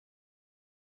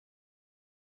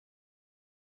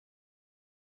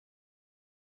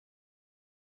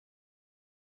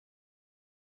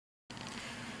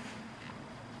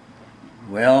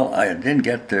Well, I didn't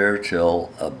get there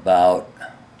till about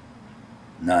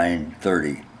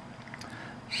 9:30,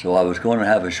 so I was going to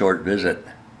have a short visit.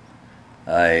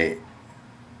 I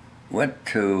went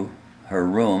to her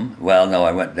room. Well, no,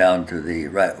 I went down to the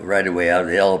right away out of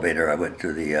the elevator. I went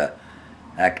to the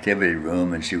activity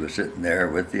room, and she was sitting there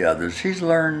with the others. She's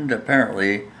learned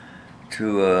apparently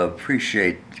to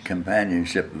appreciate the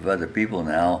companionship of other people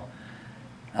now.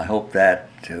 I hope that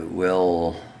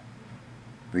will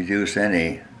reduce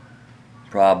any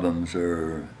problems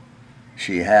or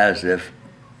she has if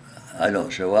I don't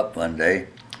show up one day.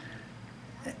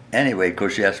 Anyway, of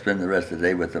course, she has to spend the rest of the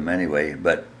day with them anyway,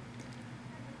 but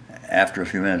after a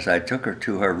few minutes I took her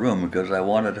to her room because I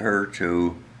wanted her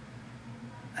to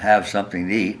have something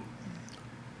to eat.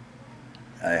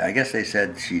 I guess they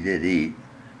said she did eat,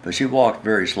 but she walked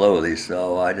very slowly,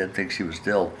 so I didn't think she was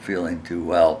still feeling too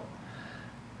well.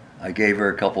 I gave her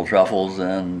a couple truffles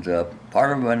and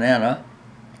part of a banana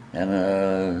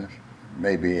and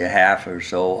maybe a half or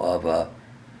so of a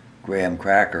graham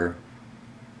cracker.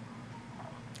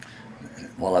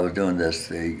 While I was doing this,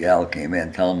 the gal came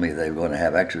in telling me they were going to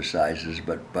have exercises,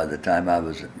 but by the time I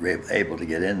was able to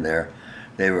get in there,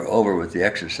 they were over with the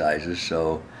exercises,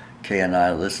 so Kay and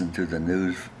I listened to the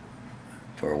news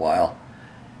for a while.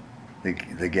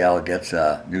 The gal gets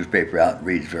a newspaper out and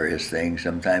reads various things,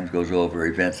 sometimes goes over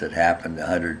events that happened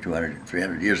 100, 200,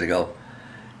 300 years ago.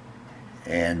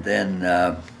 And then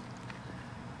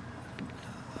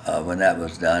when that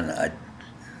was done,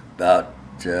 about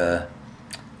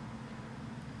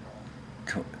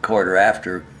quarter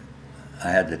after, I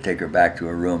had to take her back to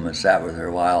her room and sat with her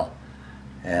a while.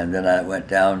 And then I went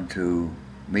down to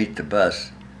meet the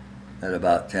bus at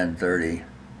about 10:30.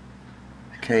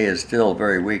 Kay is still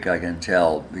very weak, I can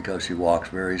tell, because she walks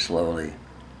very slowly.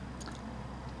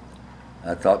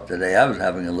 I thought today I was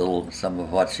having a little some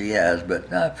of what she has,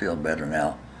 but I feel better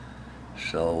now.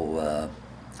 So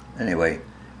anyway,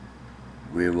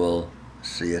 we will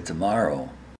see you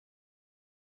tomorrow.